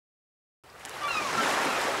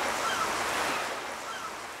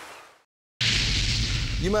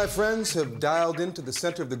You, my friends, have dialed into the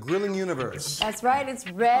center of the grilling universe. That's right, it's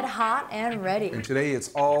red hot and ready. And today it's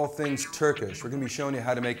all things Turkish. We're going to be showing you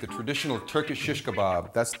how to make the traditional Turkish shish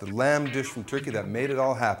kebab. That's the lamb dish from Turkey that made it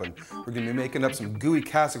all happen. We're going to be making up some gooey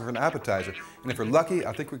kasik for an appetizer. And if we're lucky,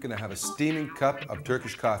 I think we're going to have a steaming cup of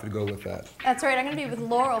Turkish coffee to go with that. That's right, I'm going to be with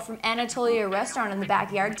Laurel from Anatolia Restaurant in the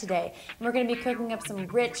backyard today. And we're going to be cooking up some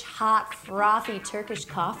rich, hot, frothy Turkish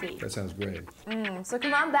coffee. That sounds great. So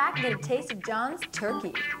come on back and get a taste of John's turkey.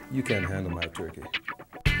 You can't handle my turkey.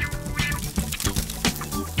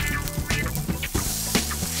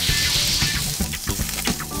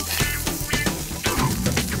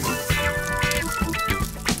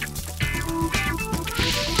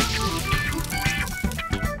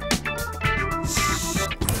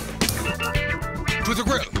 To the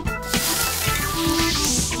grill.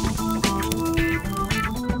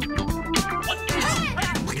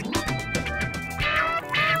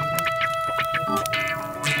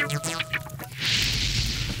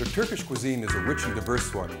 The Turkish cuisine is a rich and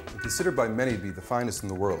diverse one, and considered by many to be the finest in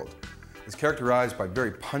the world. It's characterized by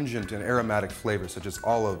very pungent and aromatic flavors such as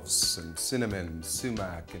olives and cinnamon,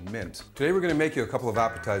 sumac, and mint. Today we're going to make you a couple of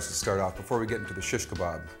appetizers to start off before we get into the shish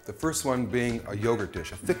kebab. The first one being a yogurt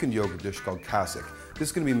dish, a thickened yogurt dish called kasik. This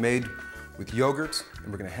is going to be made with yogurt,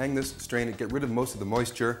 and we're going to hang this, strain it, get rid of most of the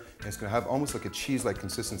moisture, and it's going to have almost like a cheese-like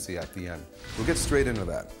consistency at the end. We'll get straight into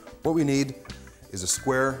that. What we need is a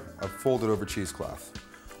square of folded over cheesecloth.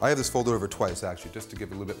 I have this folded over twice actually, just to give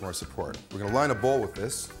it a little bit more support. We're going to line a bowl with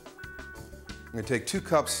this. I'm going to take 2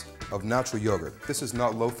 cups of natural yogurt. This is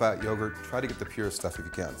not low-fat yogurt. Try to get the pure stuff if you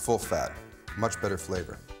can. Full fat, much better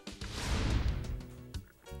flavor.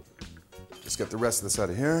 Just get the rest of this out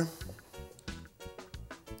of here.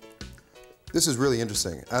 This is really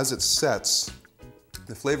interesting. As it sets,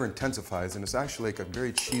 the flavor intensifies, and it's actually like a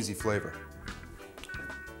very cheesy flavor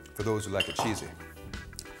for those who like it cheesy.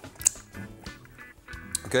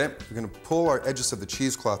 Okay, we're going to pull our edges of the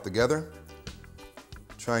cheesecloth together,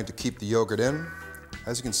 trying to keep the yogurt in.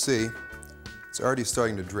 As you can see, it's already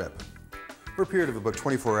starting to drip. For a period of about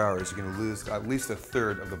 24 hours, you're going to lose at least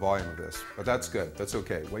 1/3 of the volume of this. But that's good, that's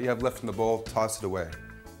okay. What you have left in the bowl, toss it away.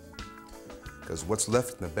 Because what's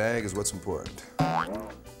left in the bag is what's important.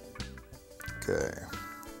 Okay.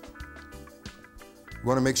 You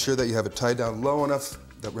want to make sure that you have it tied down low enough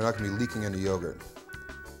that we're not going to be leaking any yogurt.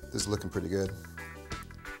 This is looking pretty good.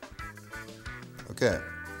 Okay,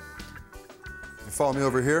 you follow me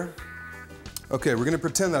over here? Okay, we're going to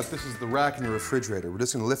pretend that this is the rack in your refrigerator. We're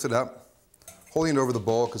just going to lift it up, holding it over the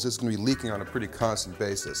bowl because it's going to be leaking on a pretty constant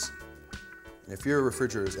basis. And if your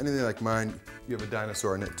refrigerator is anything like mine, you have a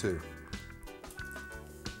dinosaur in it too.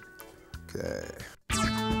 Okay. It's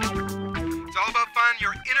all about finding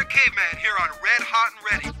your inner caveman here on Red Hot and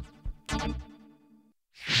Ready.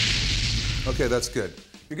 Okay, that's good.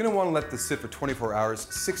 You're going to want to let this sit for 24 hours,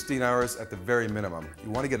 16 hours at the very minimum.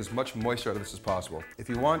 You want to get as much moisture out of this as possible. If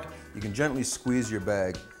you want, you can gently squeeze your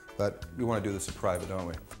bag, but we want to do this in private, don't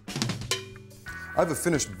we? I have a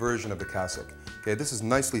finished version of the kasik. Okay, this is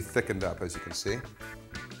nicely thickened up, as you can see.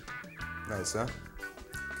 Nice, huh?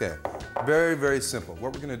 Okay, very, very simple.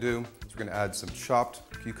 What we're going to do is we're going to add some chopped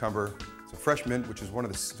cucumber, some fresh mint, which is one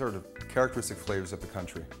of the sort of characteristic flavors of the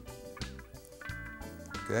country.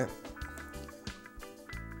 Okay.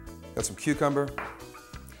 Got some cucumber.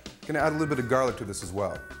 Gonna add a little bit of garlic to this as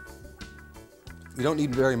well. You don't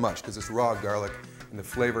need very much because it's raw garlic, and the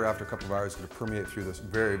flavor after a couple of hours is gonna permeate through this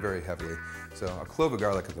very, very heavily. So a clove of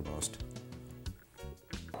garlic at the most.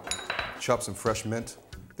 Chop some fresh mint.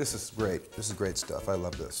 This is great. This is great stuff. I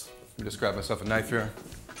love this. Let me just grab myself a knife here.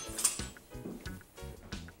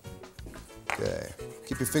 Okay.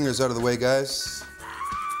 Keep your fingers out of the way, guys.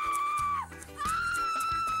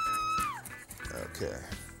 Okay.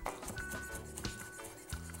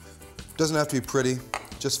 Doesn't have to be pretty,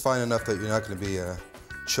 just fine enough that you're not going to be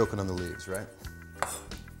choking on the leaves, right?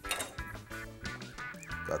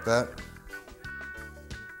 Got that.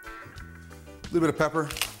 A little bit of pepper,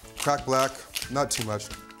 cracked black, not too much,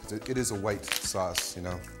 because it is a white sauce, you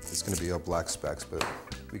know. It's going to be all black specks, but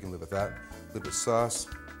we can live with that. A little bit of sauce,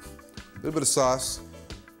 a little bit of sauce,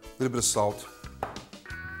 a little bit of salt.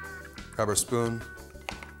 Grab our spoon.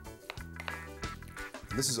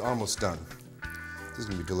 And this is almost done. This is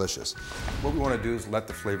going to be delicious. What we want to do is let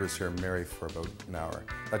the flavors here marry for about an hour.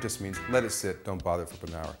 That just means let it sit, don't bother for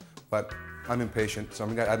an hour. But I'm impatient, so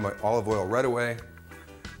I'm going to add my olive oil right away,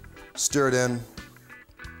 stir it in.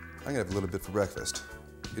 I'm going to have a little bit for breakfast.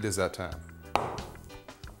 It is that time.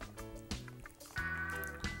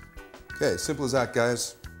 Okay, simple as that,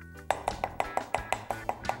 guys.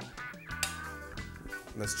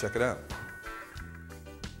 Let's check it out.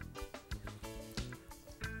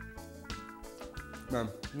 Man,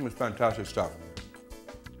 it's fantastic stuff.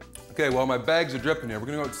 Okay, while my bags are dripping here, we're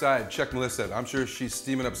gonna go outside, check Melissa. I'm sure she's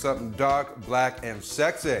steaming up something dark, black, and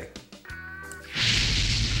sexy.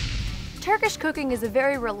 Turkish cooking is a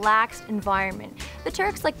very relaxed environment. The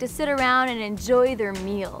Turks like to sit around and enjoy their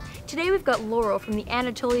meal. Today we've got Laurel from the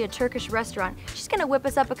Anatolia Turkish restaurant. She's gonna whip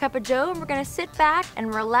us up a cup of joe and we're gonna sit back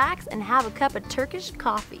and relax and have a cup of Turkish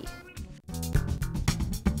coffee.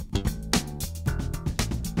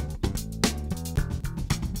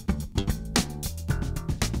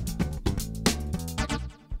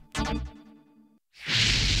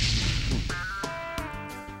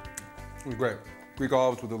 Great. Greek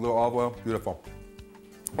olives with a little olive oil, beautiful.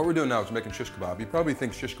 What we're doing now is making shish kebab. You probably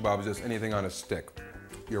think shish kebab is just anything on a stick.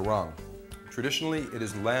 You're wrong. Traditionally, it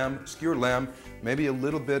is lamb, skewered lamb, maybe a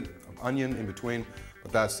little bit of onion in between,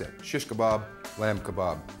 but that's it. Shish kebab, lamb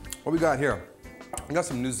kebab. What we got here? We got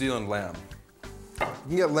some New Zealand lamb. You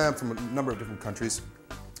can get lamb from a number of different countries.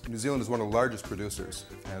 New Zealand is one of the largest producers,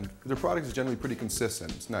 and their product is generally pretty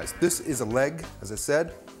consistent. It's nice. This is a leg, as I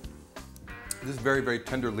said. This is very, very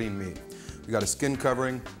tender, lean meat. We got a skin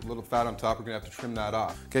covering, a little fat on top. We're gonna have to trim that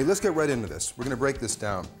off. Okay, let's get right into this. We're gonna break this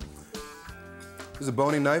down. This is a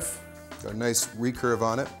boning knife. Got a nice recurve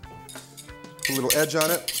on it. Put a little edge on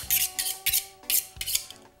it.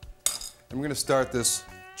 And we're gonna start this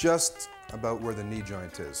just about where the knee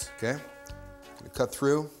joint is, okay? Gonna cut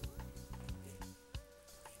through.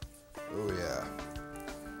 Oh yeah.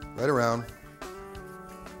 Right around.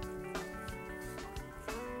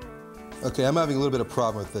 Okay, I'm having a little bit of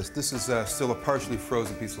problem with this. This is still a partially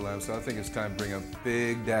frozen piece of lamb, so I think it's time to bring up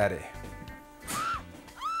Big Daddy.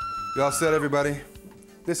 You all set, everybody?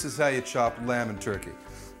 This is how you chop lamb and turkey.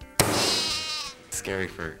 Scary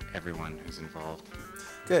for everyone who's involved.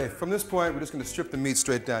 Okay, from this point, we're just gonna strip the meat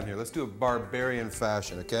straight down here. Let's do a barbarian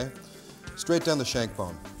fashion, okay? Straight down the shank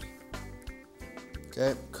bone.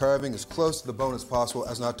 Okay, carving as close to the bone as possible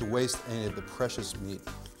as not to waste any of the precious meat.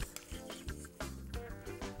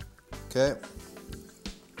 Okay.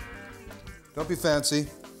 Don't be fancy.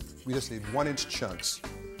 We just need 1-inch chunks.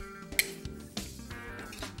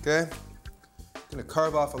 Okay. Gonna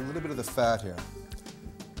carve off a little bit of the fat here.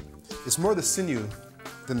 It's more the sinew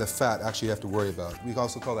than the fat actually you have to worry about. We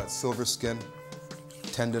also call that silver skin,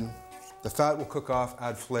 tendon. The fat will cook off,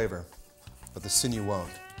 add flavor, but the sinew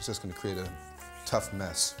won't. It's just gonna create a tough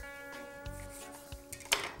mess.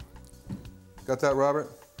 Got that,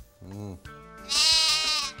 Robert?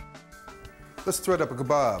 Let's thread up a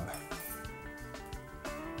kebab.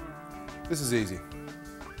 This is easy.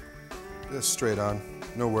 Just straight on,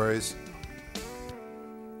 no worries.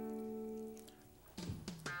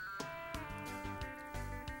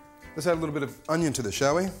 Let's add a little bit of onion to this,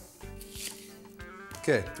 shall we?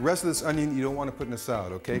 Okay, the rest of this onion you don't want to put in a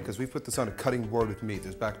salad, okay? Because we put this on a cutting board with meat.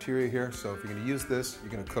 There's bacteria here, so if you're going to use this,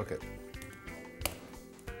 you're going to cook it.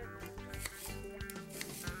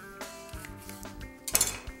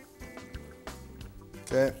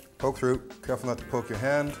 Okay, poke through. Careful not to poke your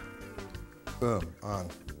hand. Boom, on.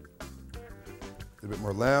 A little bit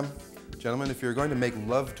more lamb. Gentlemen, if you're going to make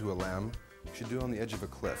love to a lamb, you should do it on the edge of a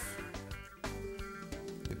cliff.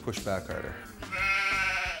 You push back harder.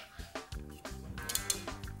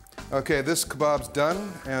 Okay, this kebab's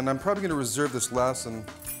done, and I'm probably going to reserve this last one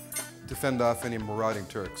to fend off any marauding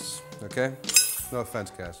Turks, okay? No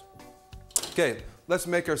offense, guys. Okay, let's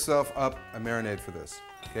make ourselves up a marinade for this.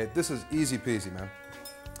 Okay, this is easy peasy, man.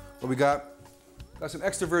 What we got some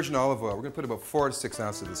extra virgin olive oil. We're gonna put about 4 to 6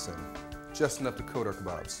 ounces of this in. Just enough to coat our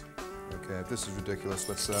kebabs. Okay, this is ridiculous.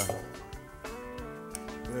 Let's,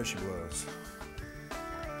 there she was.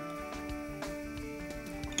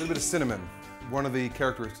 A little bit of cinnamon, one of the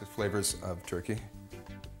characteristic flavors of turkey.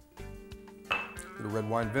 A little red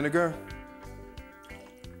wine vinegar.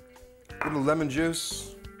 A little lemon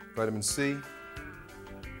juice, vitamin C.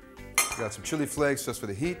 Got some chili flakes just for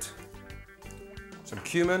the heat. Some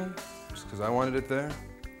cumin, just because I wanted it there.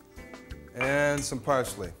 And some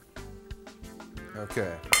parsley.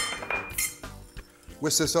 Okay.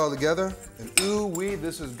 Whisk this all together, and ooh-wee,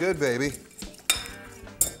 this is good, baby.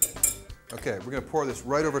 Okay, we're gonna pour this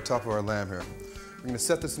right over top of our lamb here. We're gonna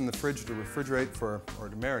set this in the fridge to refrigerate or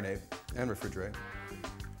to marinate and refrigerate,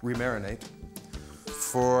 remarinate,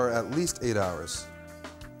 for at least 8 hours.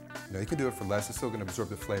 You know, you can do it for less, it's still gonna absorb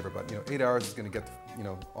the flavor, but 8 hours is gonna get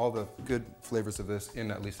all the good flavors of this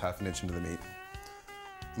in at least ½ inch into the meat.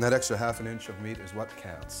 And that extra ½ inch of meat is what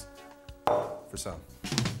counts for some.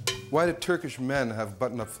 Why do Turkish men have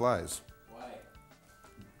button-up flies? Why?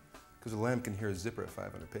 Because a lamb can hear a zipper at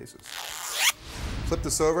 500 paces. Flip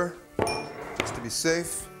this over, just to be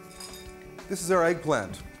safe. This is our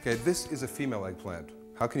eggplant. Okay, this is a female eggplant.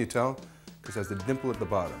 How can you tell? Because just has the dimple at the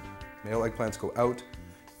bottom. Male eggplants go out,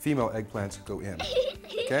 female eggplants go in,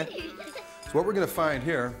 okay? So what we're gonna find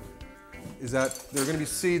here is that there are gonna be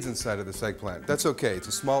seeds inside of this eggplant. That's okay, it's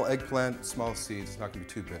a small eggplant, small seeds, it's not gonna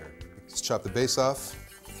be too bitter. Let's chop the base off.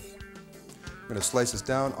 We're gonna slice this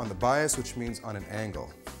down on the bias, which means on an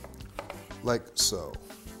angle, like so.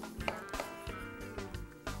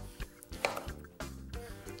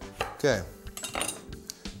 Okay,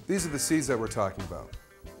 these are the seeds that we're talking about.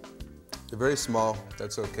 They're very small,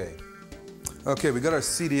 that's okay. Okay, we got our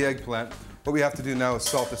seedy eggplant. What we have to do now is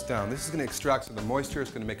salt this down. This is gonna extract some of the moisture,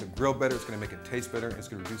 it's gonna make it grill better, it's gonna make it taste better, and it's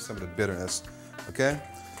gonna reduce some of the bitterness, okay?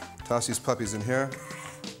 Toss these puppies in here.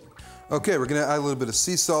 Okay, we're gonna add a little bit of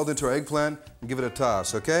sea salt into our eggplant and give it a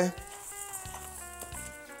toss, okay?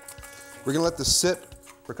 We're gonna let this sit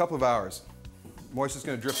for a couple of hours. Moisture's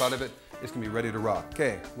gonna drip out of it, it's gonna be ready to rock.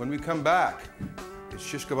 Okay, when we come back, it's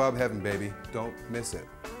shish kebab heaven, baby. Don't miss it.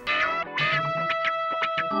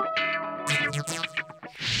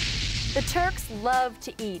 The Turks love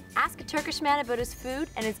to eat. Ask a Turkish man about his food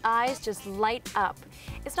and his eyes just light up.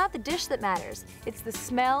 It's not the dish that matters, it's the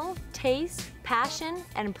smell, taste, passion,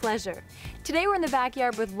 and pleasure. Today we're in the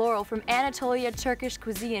backyard with Laurel from Anatolia Turkish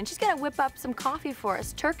Cuisine, and she's gonna whip up some coffee for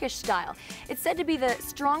us, Turkish style. It's said to be the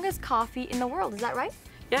strongest coffee in the world, is that right?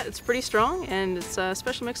 Yeah, it's pretty strong, and it's a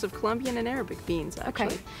special mix of Colombian and Arabic beans, actually.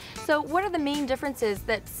 Okay. So what are the main differences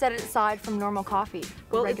that set it aside from normal coffee,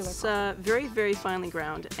 Well, regular it's coffee? very, very finely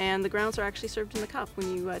ground, and the grounds are actually served in the cup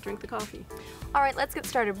when you drink the coffee. All right, let's get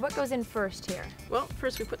started. What goes in first here? Well,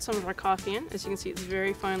 first we put some of our coffee in. As you can see, it's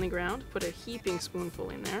very finely ground. Put a heaping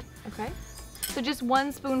spoonful in there. Okay. So just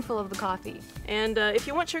one spoonful of the coffee. And if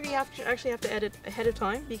you want sugar, you actually have to add it ahead of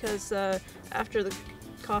time, because after the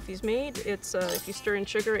coffee's made, it's if you stir in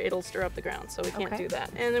sugar, it'll stir up the ground, so we can't do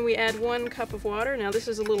that. And then we add 1 cup of water. Now this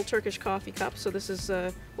is a little Turkish coffee cup, so this is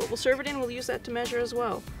what we'll serve it in. We'll use that to measure as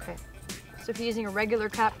well. Okay. So if you're using a regular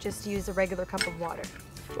cup, just use a regular cup of water.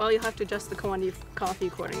 Well, you'll have to adjust the quantity of coffee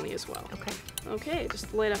accordingly as well. Okay. Okay,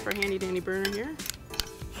 just light up our handy dandy burner here.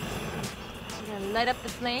 We're gonna light up the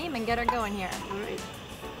flame and get her going here. All right.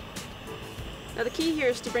 Now the key here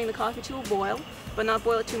is to bring the coffee to a boil, but not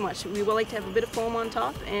boil it too much. We will like to have a bit of foam on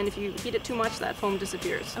top, and if you heat it too much, that foam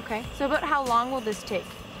disappears. Okay. So about how long will this take?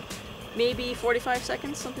 Maybe 45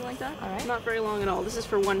 seconds, something like that. All right. Not very long at all. This is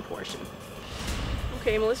for 1 portion.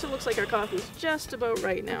 Okay, Melissa, looks like our coffee is just about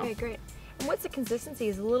right now. Okay, great. And what's the consistency?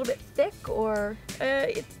 Is it a little bit thick or?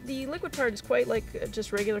 The liquid part is quite like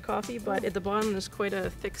just regular coffee, but at the bottom there's quite a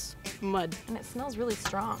thick mud. And it smells really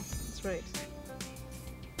strong. That's right.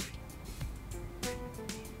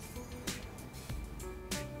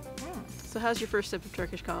 So how's your first sip of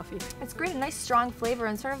Turkish coffee? It's great, a nice strong flavor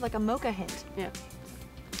and sort of like a mocha hint. Yeah.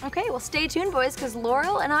 Okay, well stay tuned, boys, because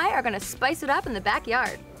Laurel and I are gonna spice it up in the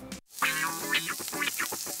backyard.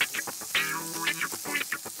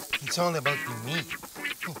 It's all about the meat.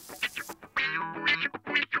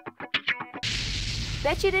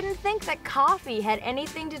 Bet you didn't think that coffee had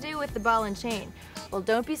anything to do with the ball and chain. Well,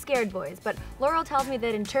 don't be scared, boys, but Laurel tells me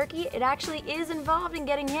that in Turkey, it actually is involved in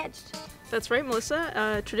getting hitched. That's right,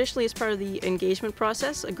 Melissa. Traditionally, as part of the engagement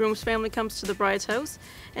process, a groom's family comes to the bride's house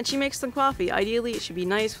and she makes them coffee. Ideally, it should be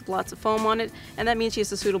nice with lots of foam on it, and that means she's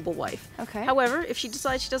a suitable wife. Okay. However, if she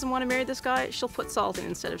decides she doesn't want to marry this guy, she'll put salt in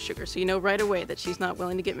instead of sugar, so you know right away that she's not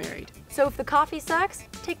willing to get married. So if the coffee sucks,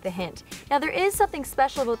 take the hint. Now there is something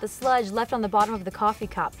special about the sludge left on the bottom of the coffee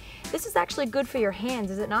cup. This is actually good for your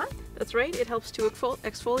hands, is it not? That's right, it helps to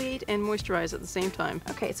exfoliate and moisturize at the same time.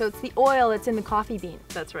 Okay, so it's the oil that's in the coffee bean.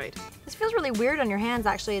 That's right. This feels really weird on your hands,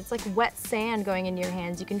 actually. It's like wet sand going into your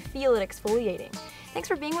hands. You can feel it exfoliating. Thanks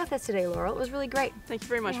for being with us today, Laurel. It was really great. Thank you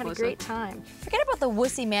very much, We had Melissa. a great time. Forget about the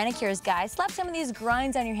wussy manicures, guys. Slap some of these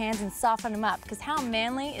grinds on your hands and soften them up, because how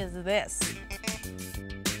manly is this?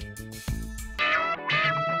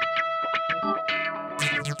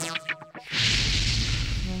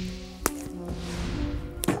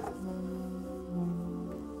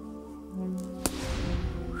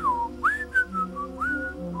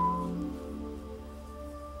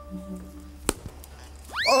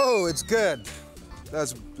 Oh, it's good.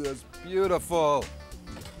 That's beautiful.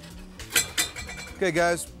 Okay,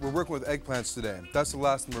 guys, we're working with eggplants today. That's the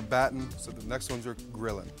last one we're batting, so the next ones are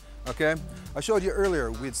grilling. Okay? I showed you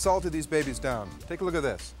earlier, we had salted these babies down. Take a look at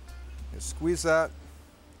this. You squeeze that.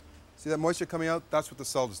 See that moisture coming out? That's what the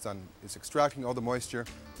salt has done. It's extracting all the moisture.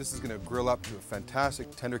 This is gonna grill up to a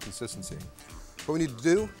fantastic, tender consistency. What we need to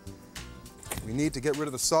do, we need to get rid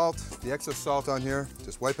of the salt, the excess salt on here.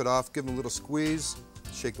 Just wipe it off, give them a little squeeze,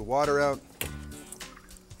 shake the water out.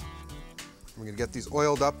 We're gonna get these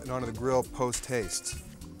oiled up and onto the grill post-haste.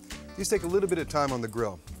 These take a little bit of time on the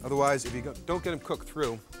grill. Otherwise, if you don't get them cooked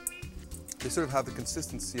through, they sort of have the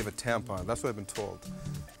consistency of a tampon. That's what I've been told.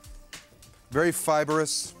 Very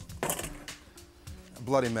fibrous, a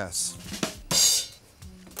bloody mess.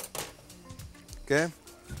 Okay,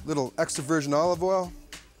 little extra virgin olive oil.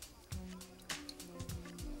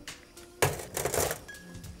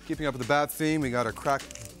 Keeping up with the bat theme, we got our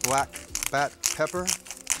cracked black bat pepper.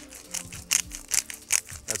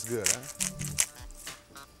 That's good, huh?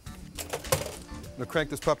 I'm gonna crank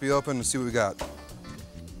this puppy open and see what we got.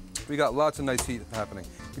 We got lots of nice heat happening.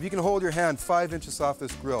 If you can hold your hand 5 inches off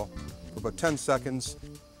this grill for about 10 seconds,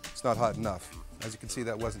 it's not hot enough. As you can see,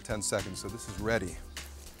 that wasn't 10 seconds, so this is ready.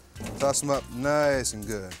 Toss them up nice and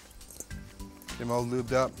good. Get them all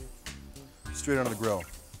lubed up, straight onto the grill.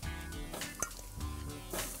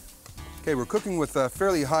 Okay, we're cooking with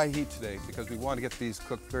fairly high heat today because we want to get these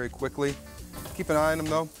cooked very quickly. Keep an eye on them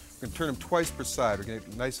though. We're going to turn them twice per side. We're going to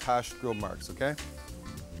get nice hashed grill marks, okay?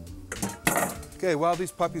 Okay, while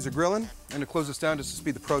these puppies are grilling, I'm going to close this down just to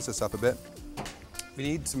speed the process up a bit. We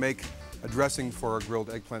need to make a dressing for our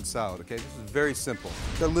grilled eggplant salad, okay? This is very simple.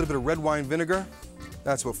 Got a little bit of red wine vinegar.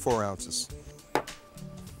 That's about 4 ounces.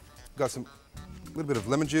 Got a little bit of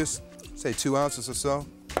lemon juice, say 2 ounces or so.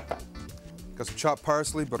 Got some chopped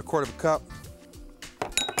parsley, about 1/4 cup.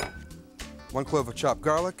 1 clove of chopped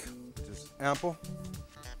garlic, which is ample.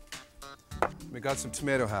 We got some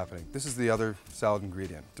tomato happening. This is the other salad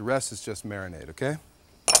ingredient. The rest is just marinade, okay?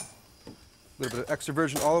 A little bit of extra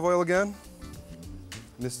virgin olive oil again.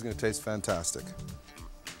 And this is gonna taste fantastic.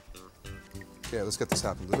 Okay, let's get this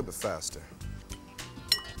happening a little bit faster.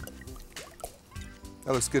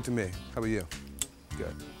 That looks good to me. How about you?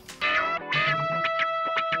 Good.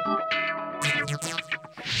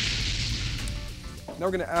 Now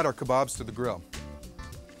we're going to add our kebabs to the grill.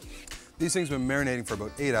 These things have been marinating for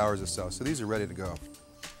about 8 hours or so these are ready to go.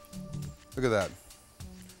 Look at that.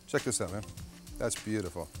 Check this out, man. That's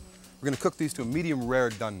beautiful. We're going to cook these to a medium rare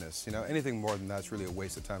doneness. You know, anything more than that's really a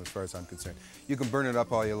waste of time as far as I'm concerned. You can burn it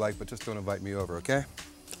up all you like, but just don't invite me over, okay?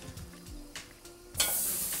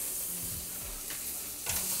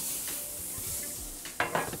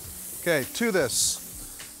 Okay, to this,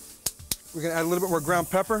 we're going to add a little bit more ground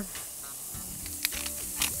pepper.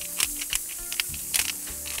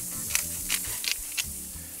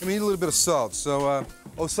 And we need a little bit of salt. So,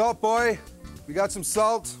 oh, salt boy, we got some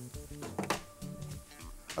salt.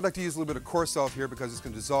 I'd like to use a little bit of coarse salt here because it's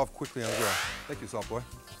going to dissolve quickly on the grill. Thank you, salt boy.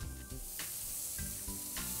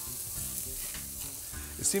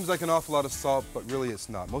 It seems like an awful lot of salt, but really it's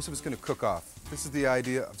not. Most of it's going to cook off. This is the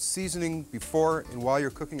idea of seasoning before and while you're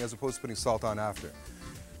cooking as opposed to putting salt on after.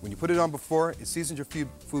 When you put it on before, it seasons your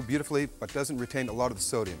food beautifully, but doesn't retain a lot of the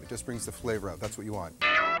sodium. It just brings the flavor out. That's what you want.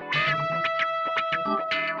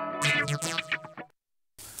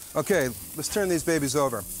 Okay, let's turn these babies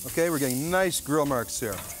over. Okay, we're getting nice grill marks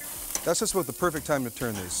here. That's just about the perfect time to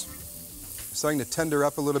turn these. We're starting to tender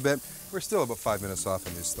up a little bit. We're still about 5 minutes off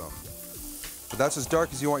on these though. But that's as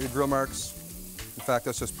dark as you want your grill marks. In fact,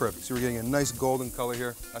 that's just perfect. So we're getting a nice golden color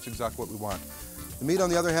here. That's exactly what we want. The meat, on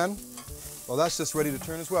the other hand, well, that's just ready to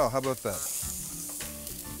turn as well. How about that?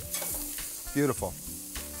 Beautiful.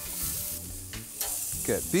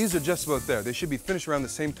 Okay, these are just about there. They should be finished around the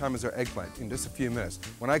same time as our eggplant, in just a few minutes.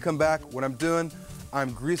 When I come back, what I'm doing,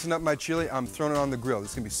 I'm greasing up my chili, I'm throwing it on the grill. This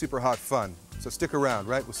is gonna be super hot fun. So stick around,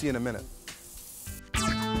 right? We'll see you in a minute. It's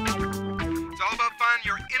all about finding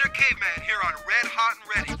your inner caveman here on Red Hot and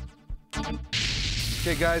Ready.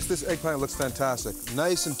 Okay guys, this eggplant looks fantastic.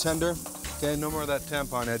 Nice and tender. Okay, no more of that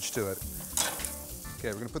tampon edge to it.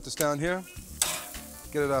 Okay, we're gonna put this down here.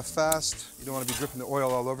 Get it off fast. You don't want to be dripping the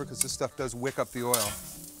oil all over because this stuff does wick up the oil.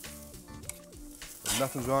 But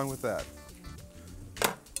nothing's wrong with that.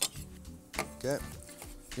 Okay,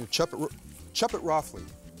 you're gonna chop it roughly.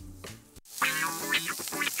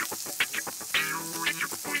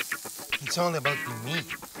 It's all about the meat.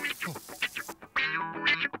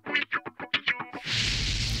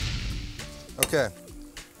 Okay,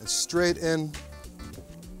 and straight in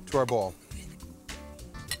to our bowl.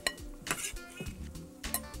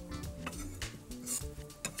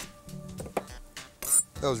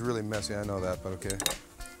 That was really messy, I know that, but okay.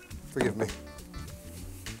 Forgive me.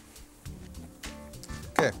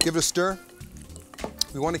 Okay, give it a stir.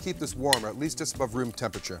 We want to keep this warm, or at least just above room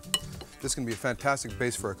temperature. This is going to be a fantastic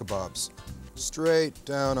base for our kebabs. Straight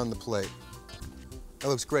down on the plate. That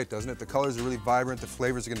looks great, doesn't it? The colors are really vibrant, the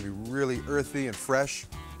flavors are going to be really earthy and fresh.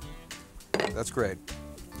 That's great.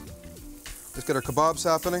 Let's get our kebabs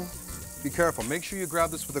happening. Be careful, make sure you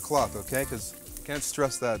grab this with a cloth, okay? Because I can't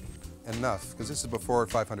stress that enough, because this is before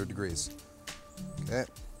 500 degrees. Okay.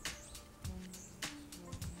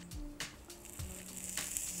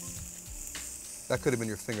 That could have been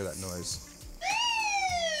your finger, that noise.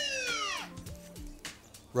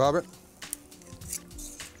 Robert?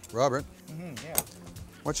 Robert? Yeah. Why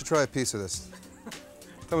don't you try a piece of this?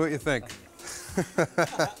 Tell me what you think.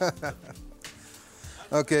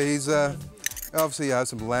 Okay, he's obviously has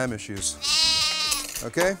some lamb issues.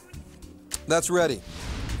 Okay? That's ready.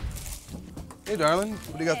 Hey, darling,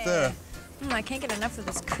 what do you got there? I can't get enough of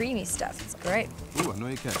this creamy stuff. It's great. Ooh, I know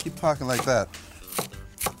you can't. Keep talking like that.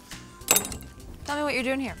 Tell me what you're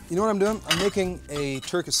doing here. You know what I'm doing? I'm making a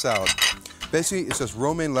Turkish salad. Basically, it's just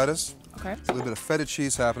romaine lettuce. Okay. A little bit of feta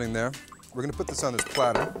cheese happening there. We're gonna put this on this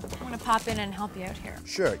platter. I'm gonna pop in and help you out here.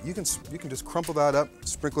 Sure, you can just crumple that up,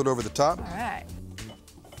 sprinkle it over the top. All right.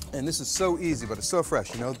 And this is so easy, but it's so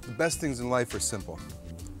fresh. You know, the best things in life are simple.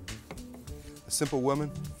 A simple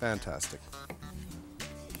woman, fantastic.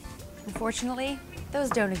 Unfortunately, those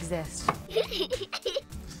don't exist.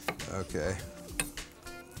 Okay.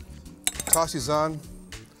 Toss these on.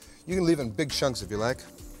 You can leave in big chunks if you like.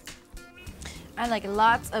 I like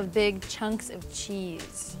lots of big chunks of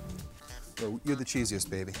cheese. Well, you're the cheesiest,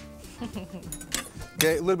 baby.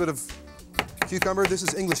 Okay, a little bit of cucumber. This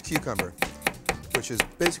is English cucumber, which is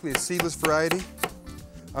basically a seedless variety.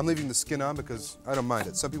 I'm leaving the skin on because I don't mind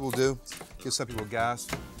it. Some people do. Gives some people gas.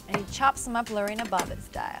 And he chops them up Lorena Bobbitt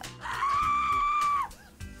style.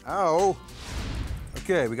 Ow!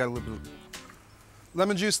 Okay, we got a little bit of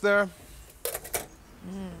lemon juice there.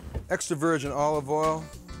 Extra virgin olive oil.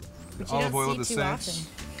 Which The you olive don't oil see of the too saints.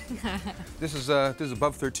 often. This is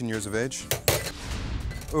above 13 years of age.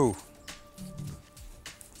 Ooh,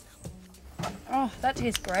 Oh, that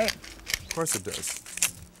tastes great. of course it does.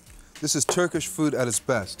 This is Turkish food at its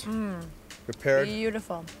best. Prepared.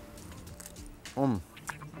 Beautiful.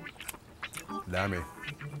 Lammy.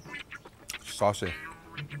 Saucy.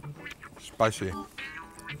 Spicy.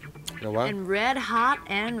 You know what? And red hot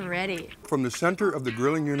and ready. From the center of the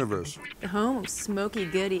grilling universe. The home of smoky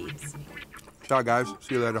goodies. Ciao, guys.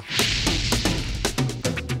 See you later.